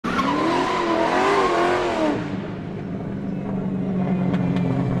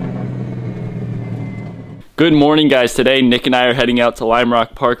Good morning, guys. Today Nick and I are heading out to Lime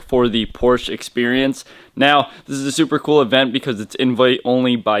Rock Park for the Porsche experience. Now, this is a super cool event because it's invite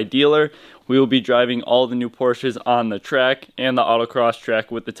only by dealer. We will be driving all the new Porsches on the track and the autocross track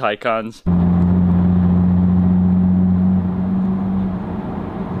with the Taycans.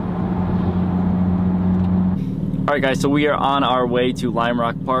 Alright guys, so we are on our way to Lime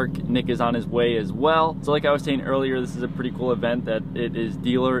Rock Park. Nick is on his way as well. So like I was saying earlier, this is a pretty cool event that it is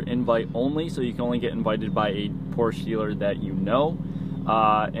dealer invite only, so you can only get invited by a Porsche dealer that you know.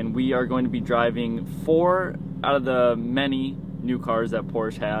 And we are going to be driving 4 out of the many new cars that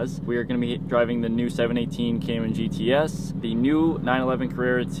Porsche has. We are going to be driving the new 718 Cayman GTS, the new 911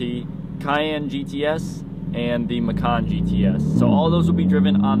 Carrera T Cayenne GTS, and the Macan GTS. So all those will be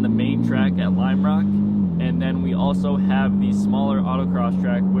driven on the main track at Lime Rock. And then we also have the smaller autocross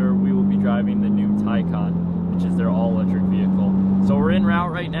track where we will be driving the new Taycan, which is their all-electric vehicle. So we're en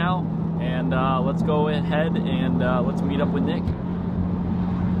route right now, and let's go ahead and let's meet up with Nick.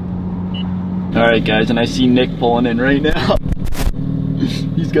 All right, guys, and I see Nick pulling in right now.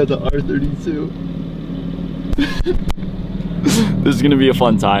 He's got the R32. This is gonna be a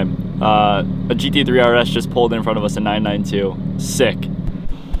fun time. A GT3 RS just pulled in front of us in 992. Sick.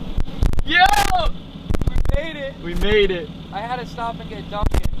 Yo! We made it. I had to stop and get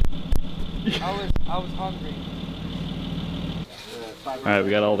Dunkin'. I was hungry. All right,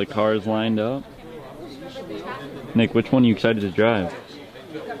 we got all the cars lined up. Nick, which one are you excited to drive?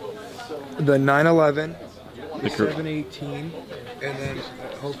 The 911, the The 718, and then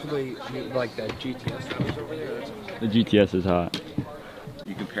hopefully like that GTS over there. The GTS is hot.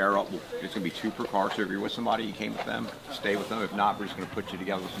 You can pair up. It's going to be 2 per car, so if you're with somebody, you came with them, stay with them. If not, we're just going to put you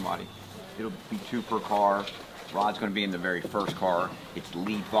together with somebody. It'll be 2 per car. Rod's going to be in the very first car. It's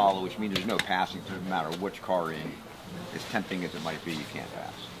lead follow, which means there's no passing, so no matter which car in. As tempting as it might be, you can't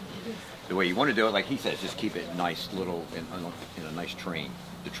pass. The way you want to do it, like he says, just keep it nice little in a nice train.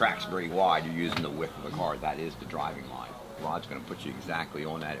 The track's very wide. You're using the width of the car. That is the driving line. Rod's going to put you exactly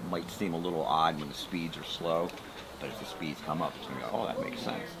on that. It might seem a little odd when the speeds are slow, but as the speeds come up, it's going to go, oh, that makes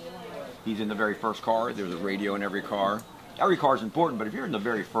sense. He's in the very first car. There's a radio in every car. Every car is important, but if you're in the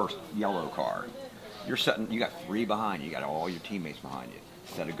very first yellow car, you're setting, you got 3 behind you, you got all your teammates behind you.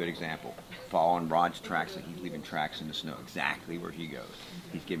 Set a good example. Following Rod's tracks, like he's leaving tracks in the snow, exactly where he goes.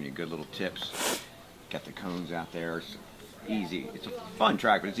 He's giving you good little tips. Got the cones out there. It's easy. It's a fun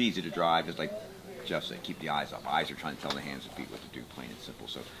track, but it's easy to drive. It's like Jeff said, keep the eyes up. Eyes are trying to tell the hands and feet what to do, plain and simple.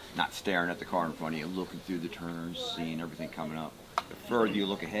 So not staring at the car in front of you, looking through the turns, seeing everything coming up. The further you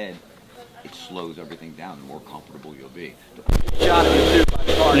look ahead, it slows everything down, the more comfortable you'll be. Shot of you too by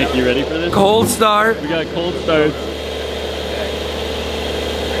the car. Nick, you ready for this? Cold start. We got cold starts.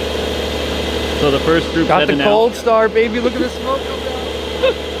 So the first group Got the cold out. start, baby. Look at the smoke come down.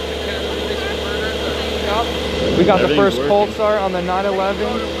 We got the first cold start on the 911.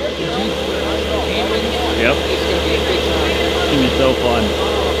 Yep. It's gonna be so fun.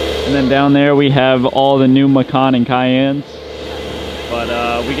 And then down there we have all the new Macan and Cayennes. But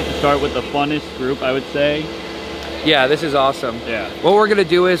we get to start with the funnest group, I would say. Yeah, this is awesome. Yeah. What we're gonna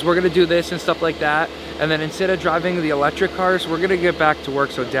do is we're gonna do this and stuff like that, and then instead of driving the electric cars, we're gonna get back to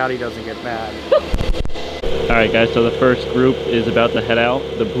work so Daddy doesn't get mad. All right, guys. So the first group is about to head out.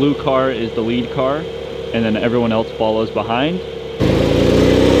 The blue car is the lead car, and then everyone else follows behind.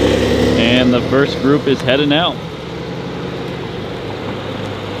 And the first group is heading out.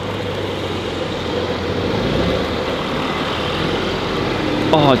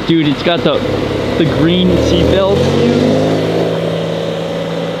 Oh, dude, it's got the green seatbelts.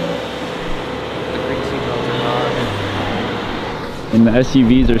 And the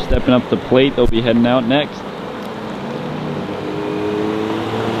SUVs are stepping up the plate. They'll be heading out next.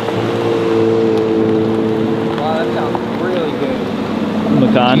 Wow, that sounds really good.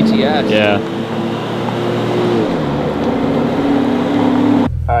 Macan? GTS. Yeah.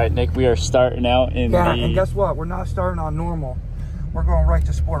 All right, Nick, we are starting out in And guess what? We're not starting on normal. We're going right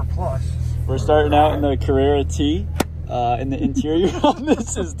to Sport Plus. We're starting out in the Carrera T. In the interior on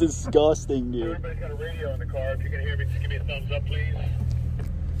this is disgusting, dude. Everybody's got a radio in the car. If you can hear me, just give me a thumbs up, please.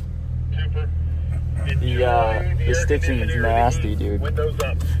 Super. The stitching is nasty, dude. Windows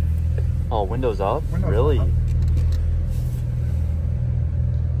up. Oh, windows up? Windows Really?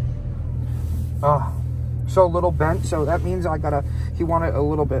 up. So a little bent, so that means I gotta, he wanted a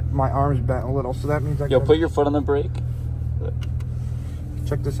little bit, my arms bent a little, so that means I gotta. Yo, put your foot on the brake.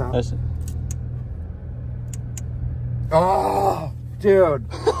 Check this out. Listen. Oh, dude.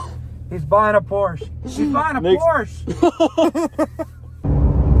 He's buying a Porsche. He's buying a Porsche.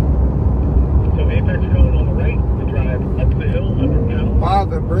 So Apex going on the right to drive up the hill, under town. Wow,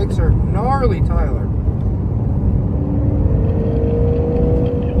 the brakes are gnarly, Tyler.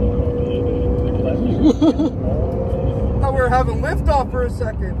 having liftoff for a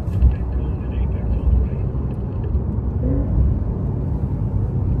second.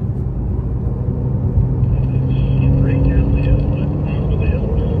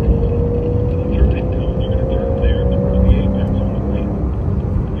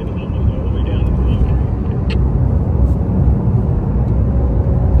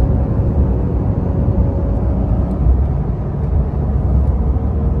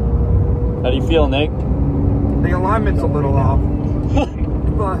 How do you feel, Nick? The alignment's a little off,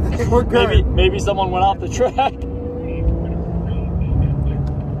 but I think we're good. Maybe someone went off the track.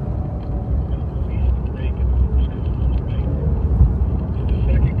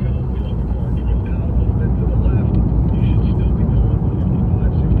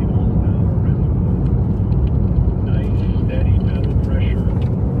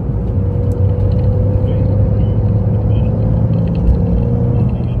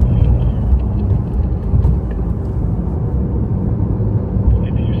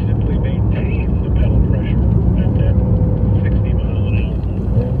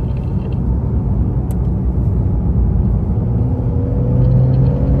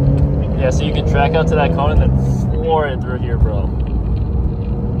 So you can track out to that cone and then floor it through here, bro.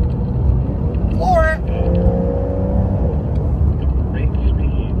 Floor it!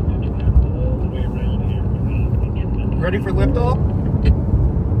 Ready for liftoff?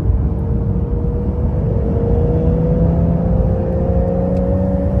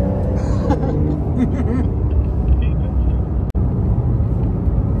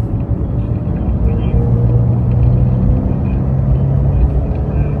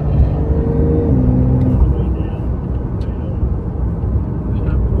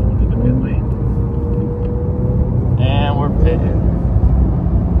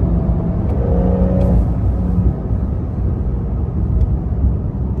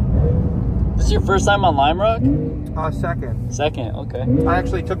 First time on Lime Rock? Second. Second, okay. I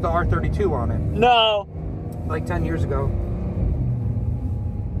actually took the R32 on it. No! Like 10 years ago.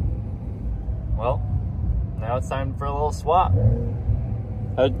 Well, now it's time for a little swap.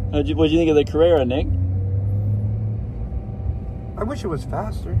 What'd you think of the Carrera, Nick? I wish it was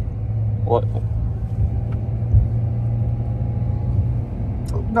faster. What?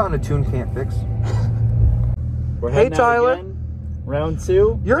 Not a tune can't fix. Hey, Tyler. Again. Round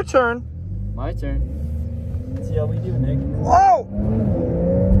 2. Your turn. My turn. Let's see how we do, Nick. Whoa!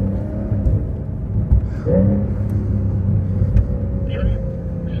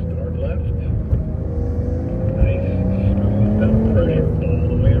 Start left. Nice, smooth pedal pressure all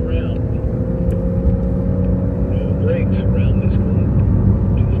the way around. No brakes around this corner.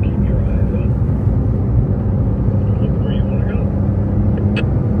 Just keep your eyes up. Look where you want to go.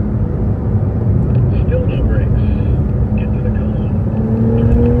 Still no brakes. Get to the cone.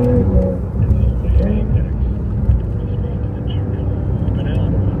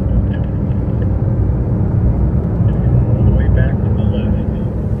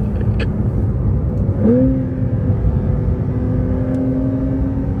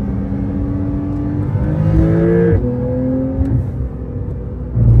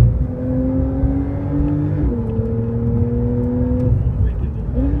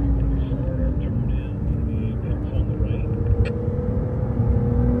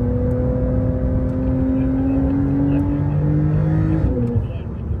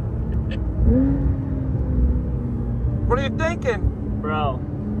 What are you thinking? Bro,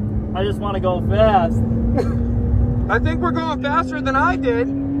 I just want to go fast. I think we're going faster than I did.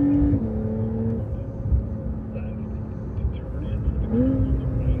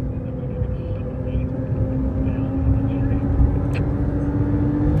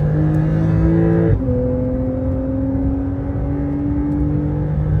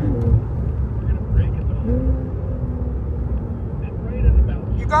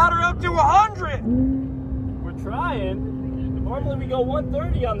 You got her up to 100. We're trying. Normally we go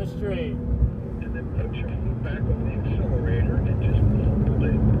 130 on the straight. And then put your foot back on the accelerator and just hold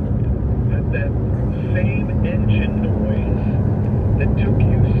it at that same engine noise that took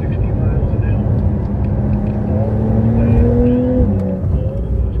you 60 miles an hour. All the way around all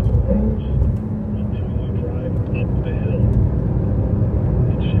those corners until you drive up the hill.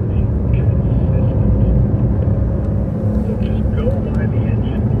 It should be consistent. So just go by the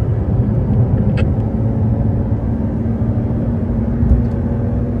engine noise.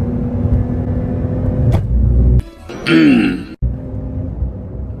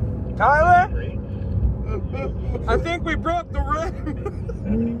 Tyler? I think we broke the rim.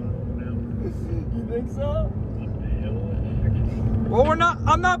 You think so? Well,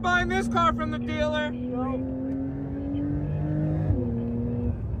 I'm not buying this car from the dealer.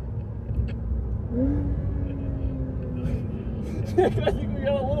 I think we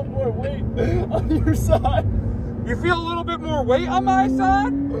got a little more weight on your side. You feel a little bit more weight on my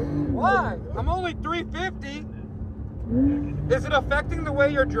side? Why? I'm only 350. Is it affecting the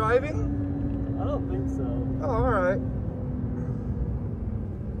way you're driving? I don't think so. Oh, all right.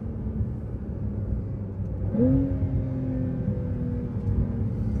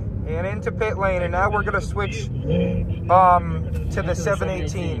 And into pit lane, and now we're gonna switch to the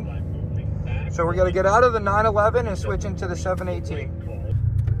 718. So we're gonna get out of the 911 and switch into the 718.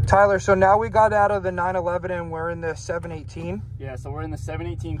 Tyler, so now we got out of the 911 and we're in the 718. Yeah, so we're in the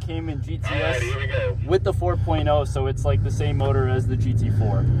 718 Cayman GTS with the 4.0, so it's like the same motor as the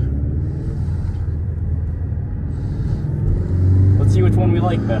GT4. Let's see which one we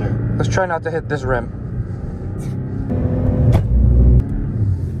like better. Let's try not to hit this rim.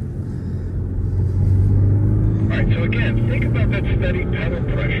 Alright, so again, think about that steady pedal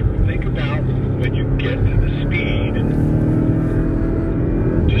pressure. Think about when you get to the speed and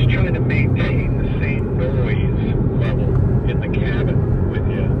just trying to maintain the same noise level in the cabin with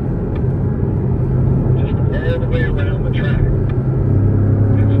you. Just all the way around the track.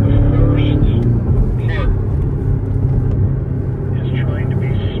 That's the first part, is trying to be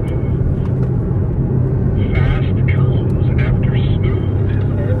smooth. Fast comes after smooth is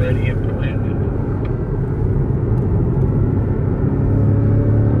already implemented.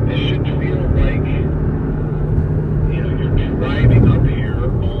 This should feel like, you know, you're driving up here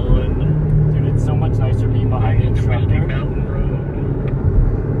on... Dude, it's so much nicer being behind the instructor. Mountain Road.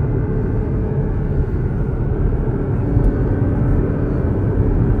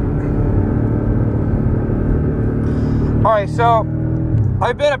 All right, so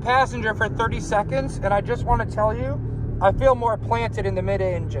I've been a passenger for 30 seconds, and I just want to tell you, I feel more planted in the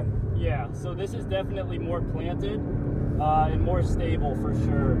mid-engine. Yeah, so this is definitely more planted and more stable for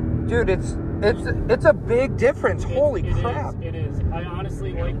sure. Dude, it's a big difference. Holy crap. It is. I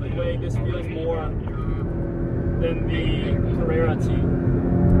honestly like the way this feels more than the Carrera T.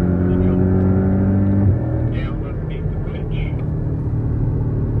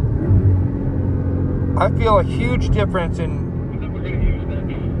 I feel a huge difference in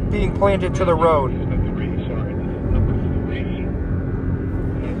being planted to the road.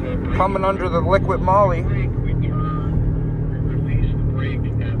 Coming under the liquid molly.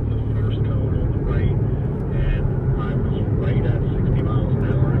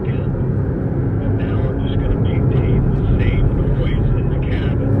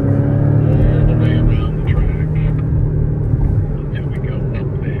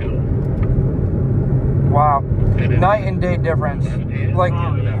 Wow, night and day difference. Like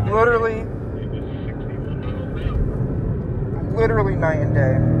literally night and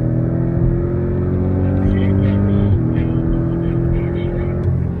day.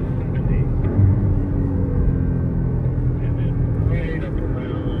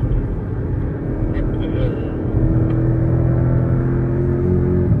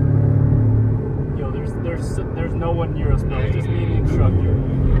 Yo, there's no one near us, bro. It's just me and the instructor.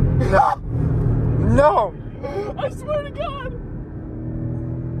 No! I swear to God!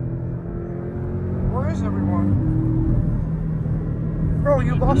 Where is everyone? Bro,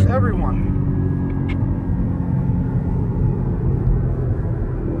 you lost everyone.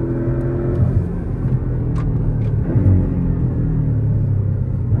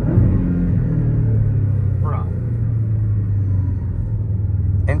 Bruh.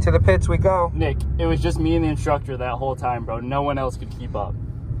 Into the pits we go. Nick, it was just me and the instructor that whole time, bro. No one else could keep up.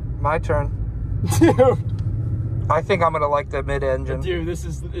 My turn. Dude. I think I'm gonna like the mid-engine. Dude, this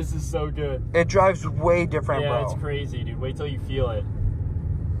is so good. It drives way different, Yeah, bro. it's crazy, dude. Wait till you feel it.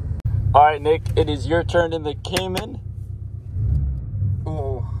 All right, Nick, it is your turn in the Cayman.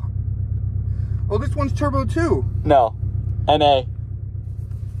 Oh. Oh, this one's turbo too. No, NA.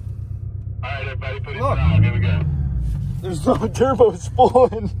 Alright, everybody put it down. Here we go. There's no turbo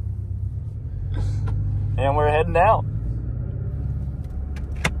spooling. And we're heading out.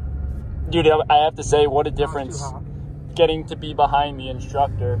 Dude, I have to say, what a difference getting to be behind the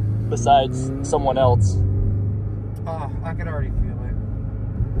instructor besides someone else. Oh, I can already feel it.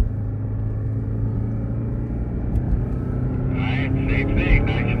 Alright, same thing.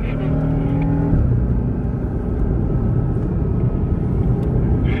 Nice and smooth.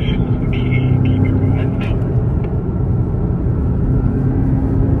 Vision is the key. Keep your head up.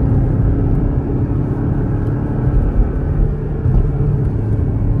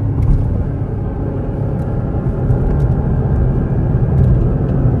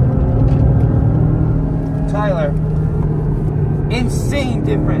 Tyler, insane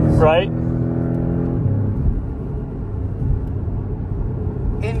difference. Right?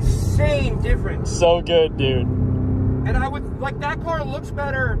 Insane difference. So good, dude. And And I would, like, that car looks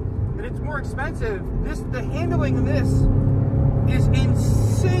better and it's more expensive. The handling of this is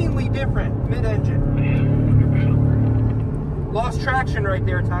insanely different mid-engine. Lost traction right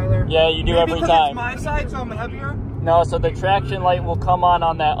there, Tyler. Yeah, you do every because time. It's my side, so I'm heavier. No, so the traction light will come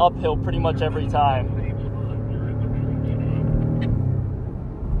on that uphill pretty much every time.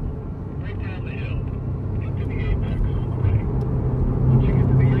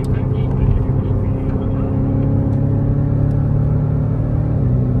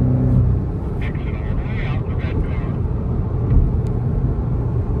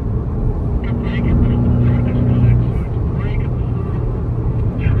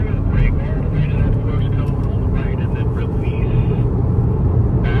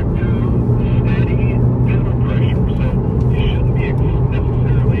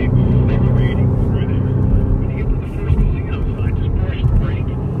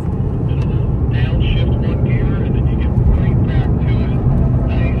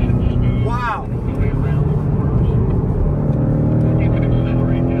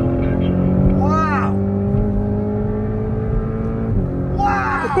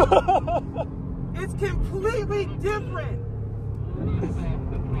 It's completely different.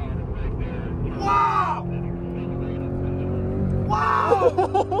 Wow!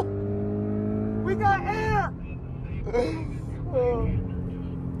 Wow! We got air!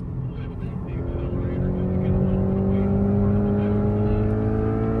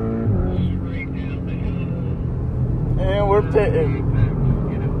 And we're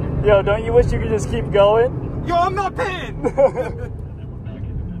pitting. Yo, don't you wish you could just keep going? Yo, I'm not pitting!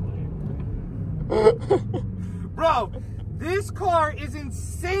 Bro, this car is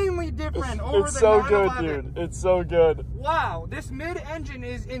insanely different over It's the so 911. good, dude. It's so good. Wow, this mid-engine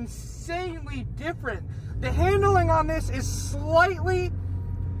is insanely different. The handling on this is slightly,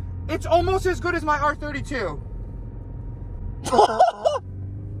 it's almost as good as my R32. All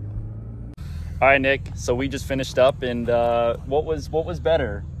right, Nick. So we just finished up, and what was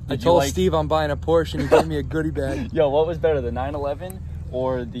better? I told Steve I'm buying a Porsche, and he gave me a goodie bag. Yo, what was better, the 911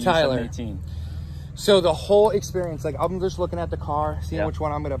 or the Tyler. 718? So the whole experience, like, I'm just looking at the car, seeing Yeah. which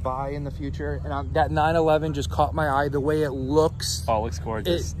one I'm gonna buy in the future, and that 911 just caught my eye. The way it looks, Oh, it looks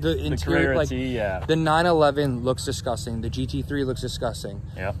gorgeous. the interior, Carrera like T, yeah. the 911 looks disgusting. The GT3 looks disgusing.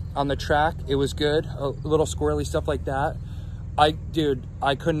 Yeah. On the track, it was good. A little squirrely stuff like that. Dude,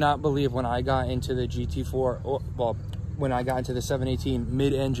 I could not believe when I got into the GT4. Well, when I got into the 718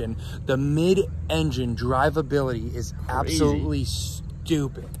 mid-engine, the mid-engine drivability is absolutely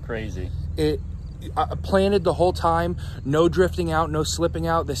stupid. Crazy. I planted the whole time, no drifting out, no slipping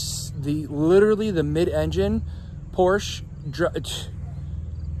out. Literally the mid-engine Porsche,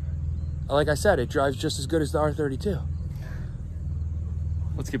 like I said, it drives just as good as the R32.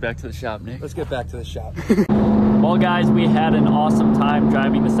 Let's get back to the shop, Nick. Let's get back to the shop. Well, guys, we had an awesome time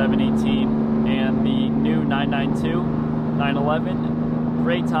driving the 718 and the new 992, 911.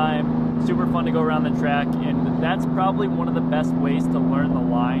 Great time, super fun to go around the track, and that's probably one of the best ways to learn the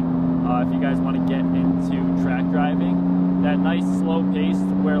line. If you guys want to get into track driving, that nice slow pace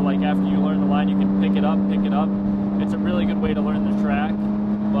where, like, after you learn the line, you can pick it up. It's a really good way to learn the track.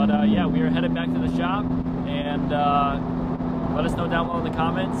 But yeah, we are headed back to the shop, and let us know down below in the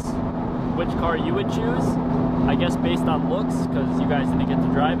comments which car you would choose. I guess based on looks, because you guys didn't get to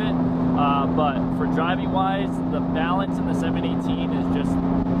drive it. But for driving wise, the balance in the 718 is just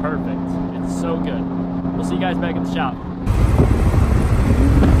perfect. It's so good. We'll see you guys back at the shop.